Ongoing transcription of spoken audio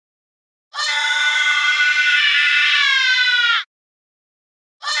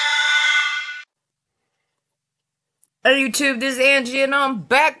Hey YouTube, this is Angie and I'm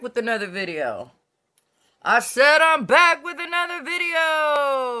back with another video. I said I'm back with another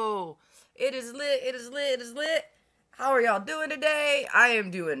video. It is lit, it is lit, it is lit. How are y'all doing today? I am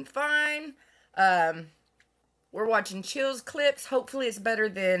doing fine. We're watching Chill's clips. Hopefully it's better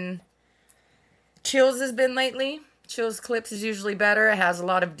than Chill's has been lately. Chill's clips is usually better. It has a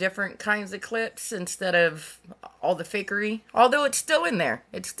lot of different kinds of clips instead of all the fakery. Although it's still in there.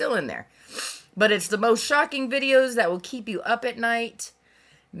 It's still in there. But it's the most shocking videos that will keep you up at night.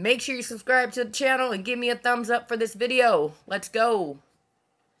 Make sure you subscribe to the channel and give me a thumbs up for this video. Let's go.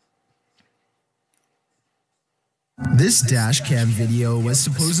 This dashcam video was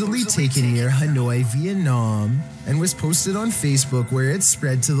supposedly taken near Hanoi, Vietnam, and was posted on Facebook where it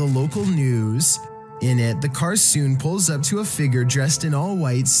spread to the local news. In it, the car soon pulls up to a figure dressed in all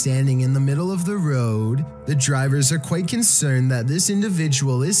white standing in the middle of the road. The drivers are quite concerned that this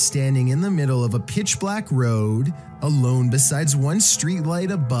individual is standing in the middle of a pitch-black road, alone besides one street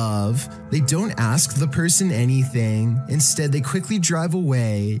light above. They don't ask the person anything. Instead, they quickly drive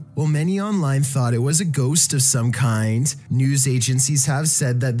away. While many online thought it was a ghost of some kind, news agencies have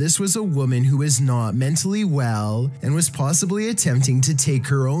said that this was a woman who is not mentally well and was possibly attempting to take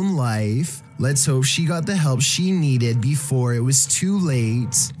her own life. Let's hope she got the help she needed before it was too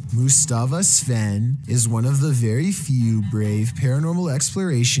late. Mustafa Sven is one of the very few brave paranormal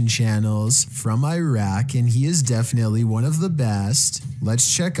exploration channels from Iraq, and he is definitely one of the best.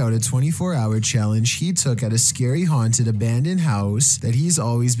 Let's check out a 24-hour challenge he took at a scary haunted abandoned house that he's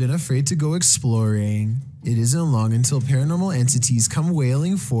always been afraid to go exploring. It isn't long until paranormal entities come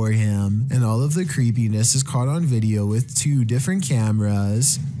wailing for him, and all of the creepiness is caught on video with 2 different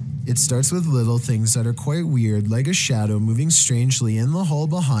cameras. It starts with little things that are quite weird, like a shadow moving strangely in the hall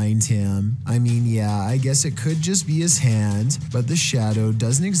behind him. I mean, yeah, I guess it could just be his hand, but the shadow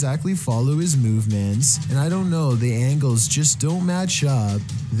doesn't exactly follow his movements, and I don't know, the angles just don't match up.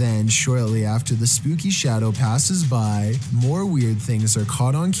 Then, shortly after the spooky shadow passes by, more weird things are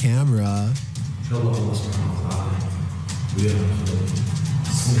caught on camera.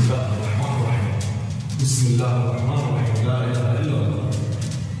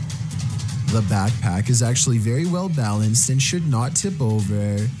 The backpack is actually very well balanced and should not tip over,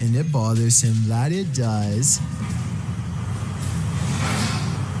 and it bothers him that it does.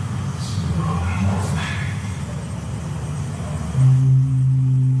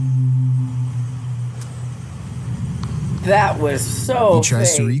 That was so He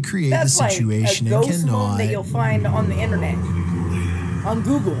tries to fake. recreate That's the situation like a and ghost cannot. mom that you'll find on the internet, on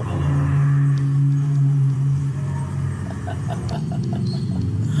Google.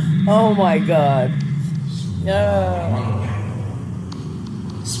 Oh my God.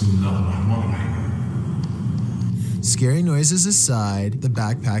 Scary noises aside, the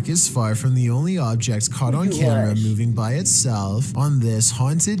backpack is far from the only object caught on camera moving by itself on this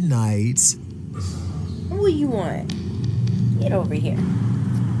haunted night. What do you want? Get over here.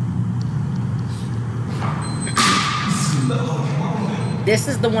 This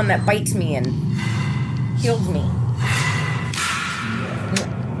is the one that bites me and kills me.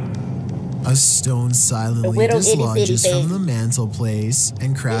 A stone silently dislodges from the mantelpiece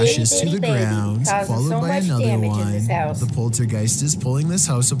and crashes to the ground, followed by another one. The poltergeist is pulling this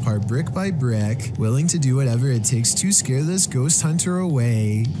house apart brick by brick, willing to do whatever it takes to scare this ghost hunter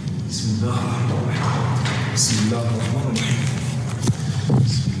away.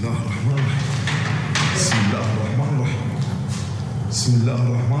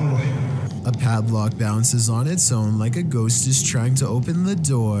 A padlock bounces on its own like a ghost is trying to open the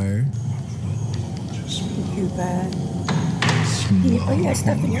door. Too bad. Oh, you got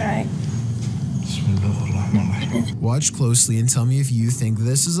stuff in your eye. Watch closely and tell me if you think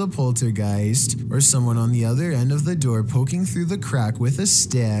this is a poltergeist or someone on the other end of the door poking through the crack with a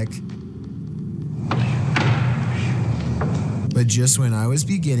stick. But just when I was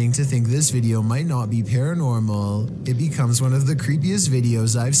beginning to think this video might not be paranormal, it becomes one of the creepiest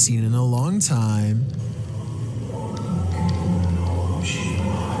videos I've seen in a long time.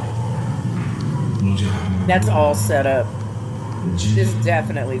 That's all set up. This is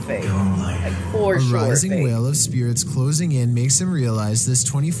definitely fake. Like for sure. A rising fake. whale of spirits closing in makes him realize this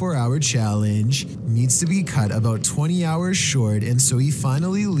 24-hour challenge needs to be cut about 20 hours short, and so he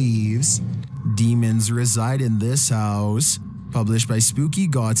finally leaves. Demons reside in this house. Published by Spooky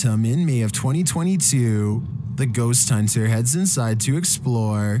Gotham in May of 2022, the ghost hunter heads inside to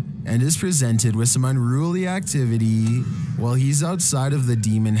explore and is presented with some unruly activity. While he's outside of the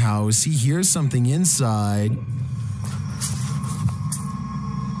demon house, he hears something inside.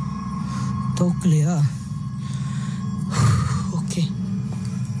 Todo clear. Okay.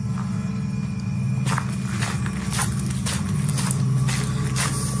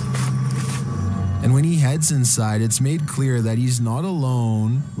 When he heads inside, it's made clear that he's not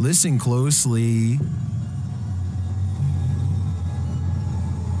alone. Listen closely.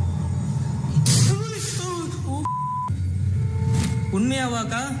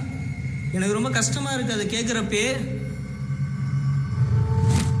 உண்மையாவாக்கா எனக்கு ரொம்ப கஷ்டமா இருக்கு அதை கேக்குறப்பே.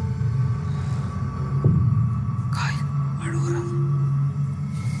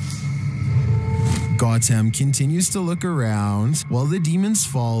 Gotham continues to look around while the demons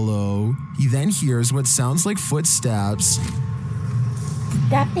follow. He then hears what sounds like footsteps.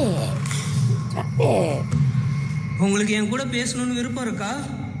 Stop it. Stop it. உங்களுக்கு என் கூட பேசணும்னு விருப்பம் இருக்கா?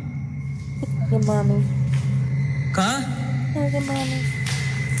 Hey, mommy. கா? Hey, mommy.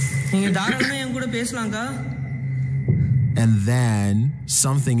 நீங்க தாராளமா என் கூட பேசலாம்க்கா. And then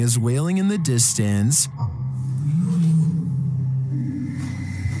something is wailing in the distance.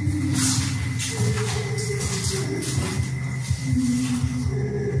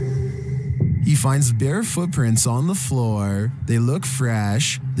 He finds bare footprints on the floor. They look fresh.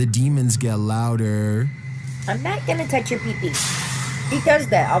 The demons get louder. I'm not gonna touch your pee-pee. He does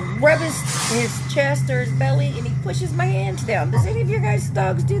that. I'll rub his chest or his belly and he pushes my hands down. Does any of your guys'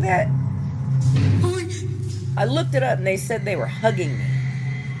 dogs do that? I looked it up and they said they were hugging me.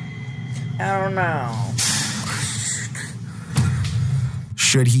 I don't know.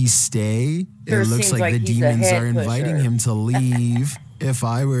 Should he stay? Sure it looks seems like the he's a demons head are inviting pusher. him to leave. If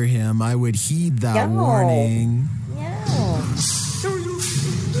I were him, I would heed that Yo. warning. Yeah.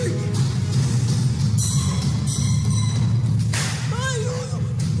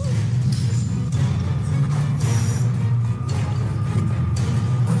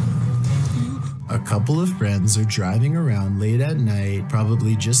 A couple of friends are driving around late at night,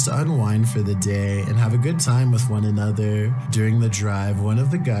 probably just to unwind for the day and have a good time with one another. During the drive, one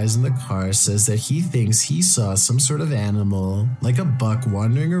of the guys in the car says that he thinks he saw some sort of animal, like a buck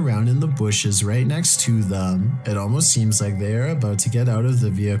wandering around in the bushes right next to them. It almost seems like they are about to get out of the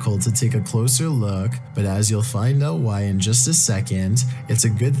vehicle to take a closer look, but as you'll find out why in just a second, it's a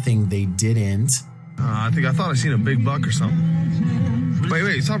good thing they didn't. I thought I seen a big buck or something.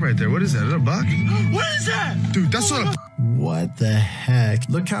 Wait, stop right there. What is that? Is that a buck? What is that? Dude, that's not a... What the heck?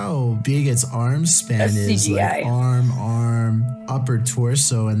 Look how big its arm span That's is. CGI. Like arm, upper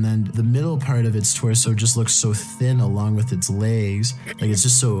torso, and then the middle part of its torso just looks so thin along with its legs. Like it's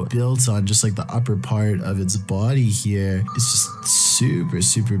just so built on just like the upper part of its body here. It's just super,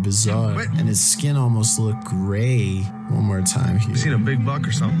 super bizarre. Wait. And its skin almost looked gray. One more time here. You seen a big buck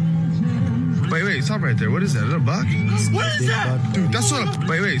or something? Wait, stop right there. What is that? Is that a buck? What is Big that? buck. Dude, that's not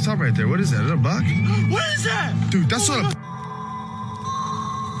a... Wait, stop right there. What is that? Is that a buck? What is that? Dude, that's not a...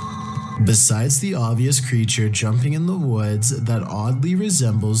 Besides the obvious creature jumping in the woods that oddly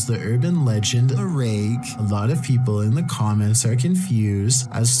resembles the urban legend a rake, a lot of people in the comments are confused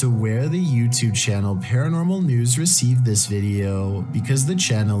as to where the YouTube channel Paranormal News received this video because the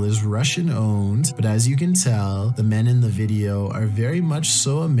channel is Russian owned, but as you can tell, the men in the video are very much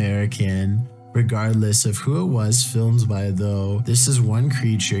so American. Regardless of who it was filmed by though, this is one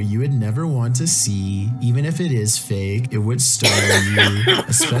creature you would never want to see. Even if it is fake, it would startle you,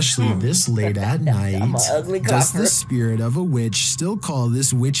 especially this late at night. I'm an ugly Does the copper. spirit of a witch still call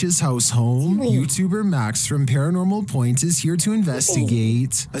this witch's house home? YouTuber Max from Paranormal Point is here to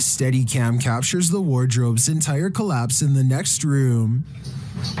investigate. A steady cam captures the wardrobe's entire collapse in the next room.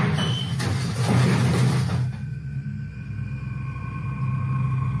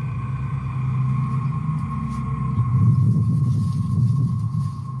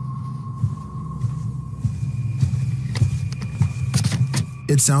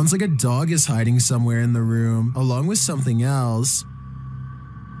 It sounds like a dog is hiding somewhere in the room, along with something else.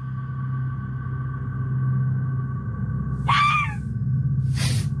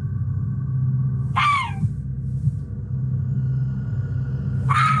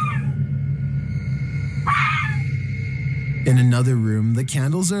 In another room, the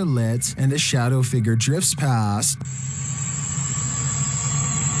candles are lit and a shadow figure drifts past.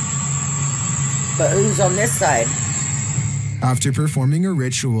 But who's on this side? After performing a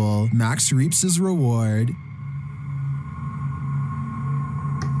ritual, Max reaps his reward.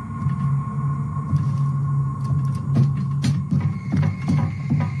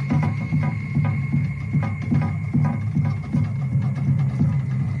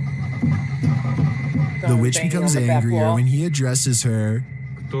 The witch Banging becomes on the back angrier wall. when he addresses her.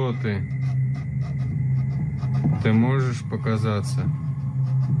 Кто ты? Ты можешь показаться?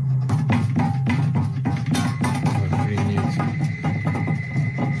 Охренеть.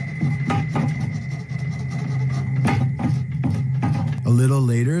 A little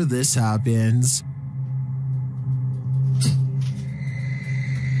later, this happens.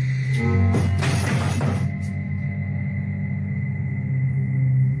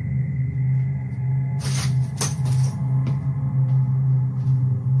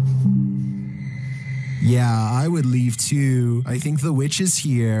 Yeah, I would leave too. I think the witch is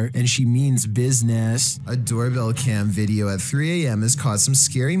here and she means business. A doorbell cam video at 3 a.m. has caught some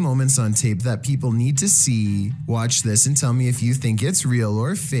scary moments on tape that people need to see. Watch this and tell me if you think it's real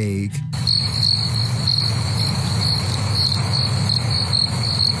or fake.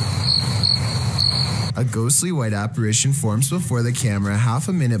 A ghostly white apparition forms before the camera half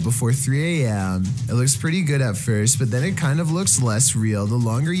a minute before 3 a.m. It looks pretty good at first, but then it kind of looks less real the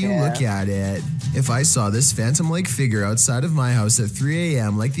longer you look at it. If I saw this phantom-like figure outside of my house at 3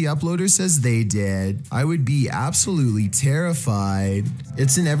 a.m. like the uploader says they did, I would be absolutely terrified.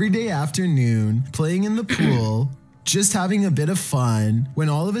 It's an everyday afternoon, playing in the pool, just having a bit of fun, when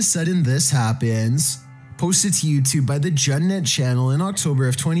all of a sudden this happens. Posted to YouTube by the Judnet channel in October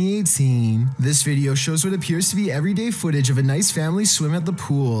of 2018. This video shows what appears to be everyday footage of a nice family swim at the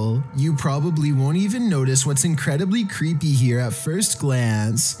pool. You probably won't even notice what's incredibly creepy here at first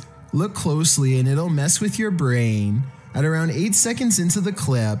glance. Look closely and it'll mess with your brain. At around 8 seconds into the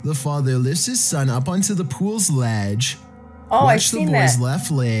clip, the father lifts his son up onto the pool's ledge. Oh, I've Watch the seen boy's that.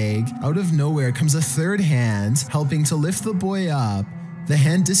 left leg. Out of nowhere comes a third hand, helping to lift the boy up. The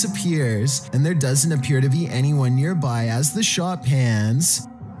hand disappears, and there doesn't appear to be anyone nearby as the shot pans.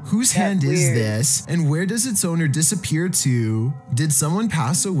 Whose hand is this, and where does its owner disappear to? Did someone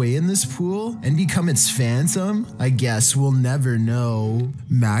pass away in this pool and become its phantom? I guess we'll never know.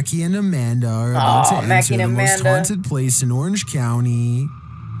 Mackie and Amanda are about to enter the most haunted place in Orange County.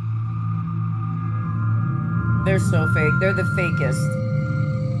 They're so fake. They're the fakest.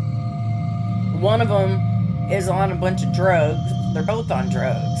 One of them is on a bunch of drugs. They're both on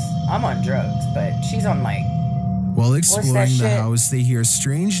drugs. I'm on drugs, but she's on like... While exploring the house, they hear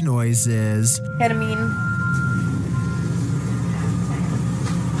strange noises. Ketamine.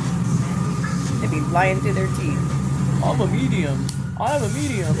 They be flying through their teeth. I'm a medium. I'm a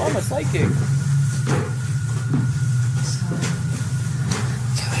medium. I'm a psychic.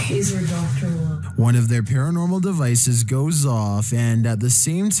 One of their paranormal devices goes off, and at the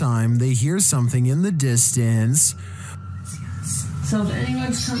same time, they hear something in the distance. So if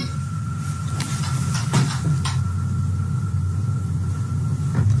anyone's come...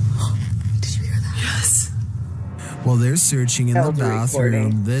 Did you hear that? Yes. While they're searching in the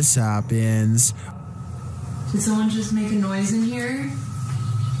bathroom, this happens. Did someone just make a noise in here?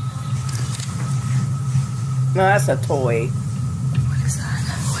 No, that's a toy. What is that?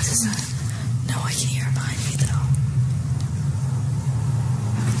 What is that? No, I can hear it behind me though.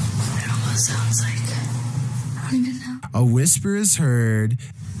 It almost sounds like... I don't even know. A whisper is heard.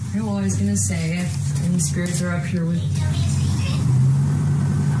 I was gonna say, if any spirits are up here with...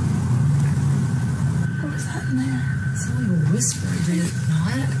 What was that in there? It sounded like a whisper, did it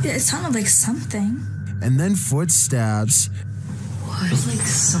not? Yeah, it sounded like something. And then footsteps. What? There's like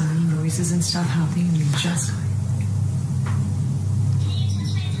so many noises and stuff happening and you just...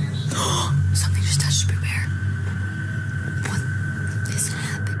 Something just touched Big Bear. What is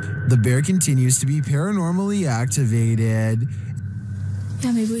happening? The bear continues to be paranormally activated.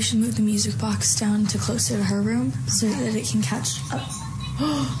 Yeah, maybe we should move the music box down to closer to her room so that it can catch up.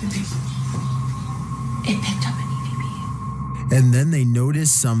 It picked up an EVP. And then they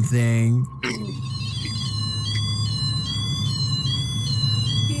notice something.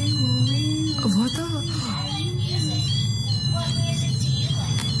 What the?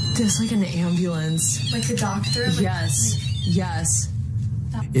 There's like an ambulance. Like the doctor? Yes. Yes.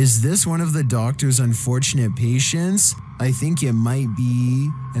 Is this one of the doctor's unfortunate patients? I think it might be.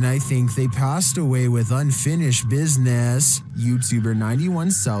 And I think they passed away with unfinished business. YouTuber 91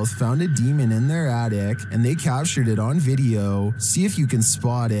 South found a demon in their attic and they captured it on video. See if you can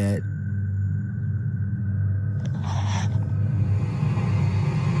spot it.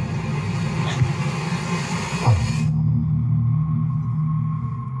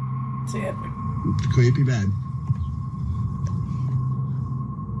 Creepy bad.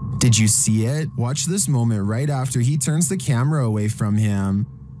 Did you see it? Watch this moment right after he turns the camera away from him.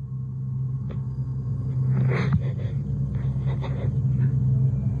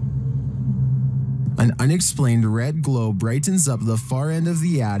 An unexplained red glow brightens up the far end of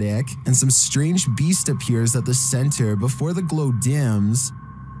the attic, and some strange beast appears at the center before the glow dims.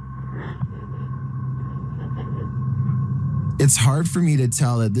 It's hard for me to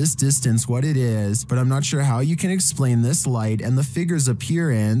tell at this distance what it is, but I'm not sure how you can explain this light and the figure's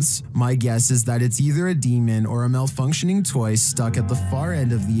appearance. My guess is that it's either a demon or a malfunctioning toy stuck at the far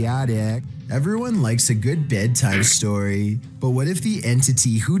end of the attic. Everyone likes a good bedtime story, but what if the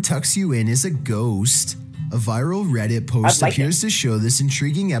entity who tucks you in is a ghost? A viral Reddit post appears to show this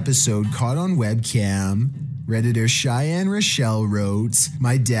intriguing episode caught on webcam. Redditor Cheyenne Rochelle wrote,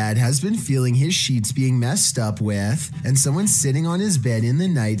 "My dad has been feeling his sheets being messed up with, and someone's sitting on his bed in the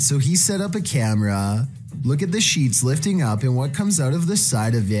night, so he set up a camera. Look at the sheets lifting up and what comes out of the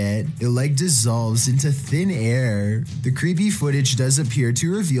side of it. It like dissolves into thin air." The creepy footage does appear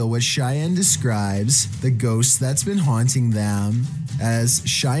to reveal what Cheyenne describes, the ghost that's been haunting them. As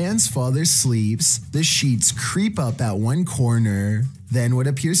Cheyenne's father sleeps, the sheets creep up at one corner. Then what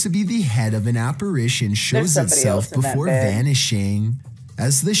appears to be the head of an apparition shows itself before vanishing.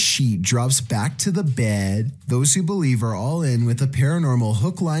 As the sheet drops back to the bed, those who believe are all in with a paranormal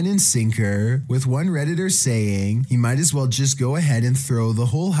hook, line, and sinker, with one Redditor saying he might as well just go ahead and throw the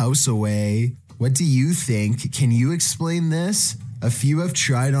whole house away. What do you think? Can you explain this? A few have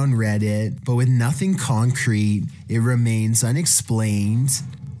tried on Reddit, but with nothing concrete, it remains unexplained.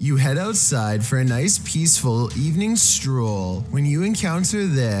 You head outside for a nice peaceful evening stroll when you encounter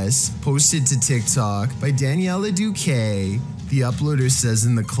this, posted to TikTok by Daniela Duque. The uploader says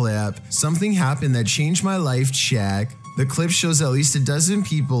in the clip, "Something happened that changed my life, check." The clip shows at least a dozen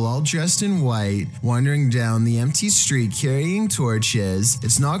people all dressed in white wandering down the empty street carrying torches.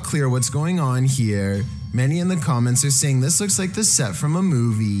 It's not clear what's going on here. Many in the comments are saying this looks like the set from a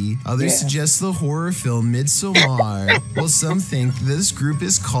movie. Others suggest the horror film Midsommar. While some think this group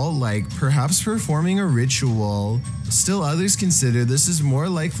is cult-like, perhaps performing a ritual. Still others consider this is more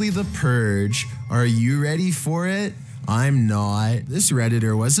likely the Purge. Are you ready for it? I'm not. This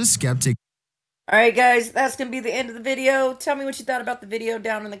Redditor was a skeptic. Alright guys, that's going to be the end of the video. Tell me what you thought about the video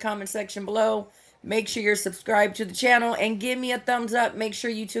down in the comment section below. Make sure you're subscribed to the channel and give me a thumbs up. Make sure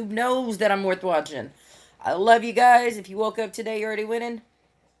YouTube knows that I'm worth watching. I love you guys. If you woke up today, you're already winning.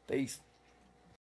 Peace.